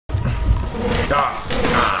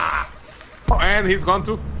Oh, and he's gone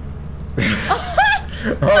too.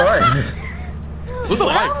 Alright. Who's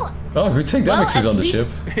alive? Oh, we take Demixes on the ship.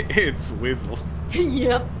 It's Weasel.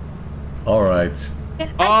 Yep. Alright.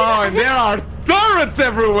 Oh, and there are turrets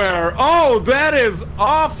everywhere! Oh, that is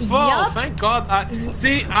awful! Yup. Thank God.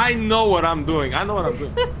 See, I know what I'm doing. I know what I'm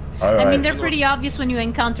doing. Alright. I mean, they're pretty obvious when you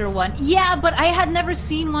encounter one. Yeah, but I had never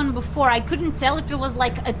seen one before. I couldn't tell if it was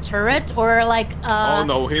like a turret or like Oh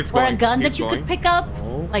no, he's or going. a gun He's that you going. could pick up.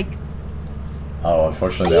 Oh. Like, Oh,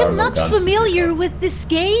 unfortunately I there are am no not guns to pick familiar up. with this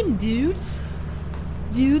game, dudes.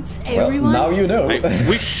 Dudes, Well, everyone. now you know. Hey,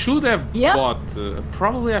 we should have Yep. bought.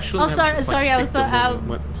 Probably I should Oh, have. sorry, just, sorry, like, I was picked so- the one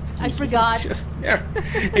when- I He's forgot. Just there.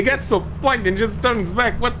 He gets to a point and just turns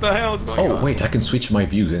back. What the hell is going on? Oh wait, I can switch my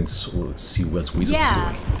view and see what Weasel is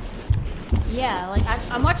doing. Yeah, like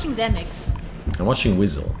I'm watching Demix. I'm watching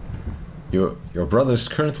Weasel. Your brother is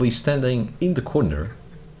currently standing in the corner,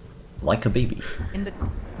 like a baby. In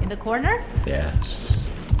the corner? Yes.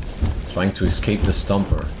 Trying to escape the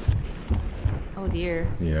stomper. Oh dear.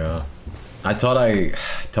 Yeah. I thought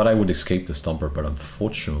I would escape the stomper, but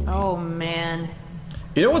unfortunately. Oh man.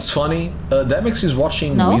 You know what's funny? Demix is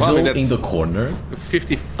watching No? Weasel Well, I mean, in the corner,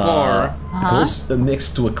 54. close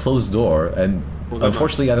next to a closed door, and that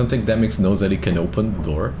unfortunately, I don't think Demix knows that he can open the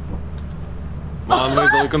door. Come on,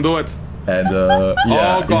 Weasel, you can do it. And yeah,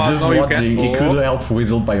 Oh, God, he's just no, you watching. He can't. could help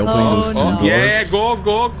Weasel by opening Oh, those two no. doors. Yeah, go.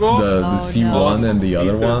 The Oh, C1 no. and the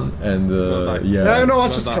other He's dead. one, and not yeah. Yeah, no, it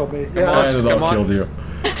Come just on. killed me. Come Yeah. on. And the dog killed you.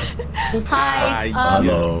 Hi.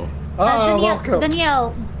 Hello.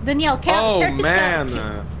 Danielle, care Oh to man,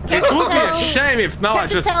 tell, it would be a shame if now care I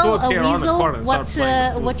to just tell stood here on the Weasel corner and started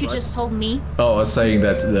playing the what flute, you right? just told me? Oh, I was saying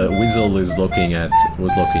that the Weasel was looking at.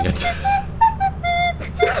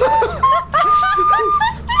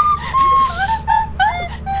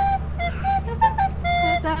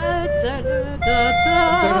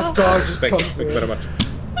 The dog just Thank you comes in. very much.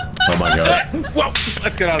 Oh my god, Whoa,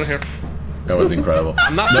 let's get out of here. that was incredible.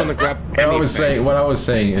 I'm not gonna grab anything. What I was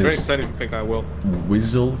saying Very is excited to think I will.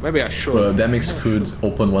 Weasel. Maybe I should. Demix could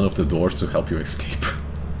open one of the doors to help you escape.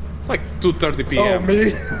 It's like 2:30 Oh, p.m.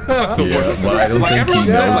 me? Yeah, but I don't Like think he everyone-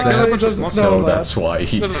 knows like that, everyone doesn't so know that. that's why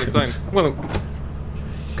he. That's what I'm saying. I'm gonna-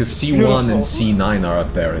 Because C1 and C9 are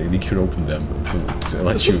up there, and he could open them to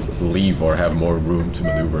let you leave or have more room to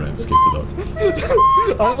maneuver and escape the dog.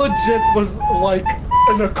 I legit was like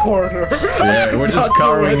in a corner. Yeah, we're just Not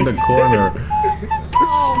covering the doing- corner.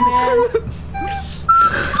 Oh man.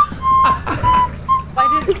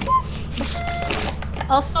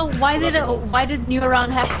 Also, why did Neuron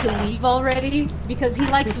have to leave already? Because he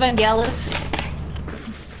likes Vangelis.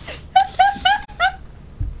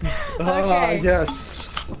 Ah, Okay. yes.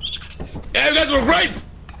 Yeah, you guys were great!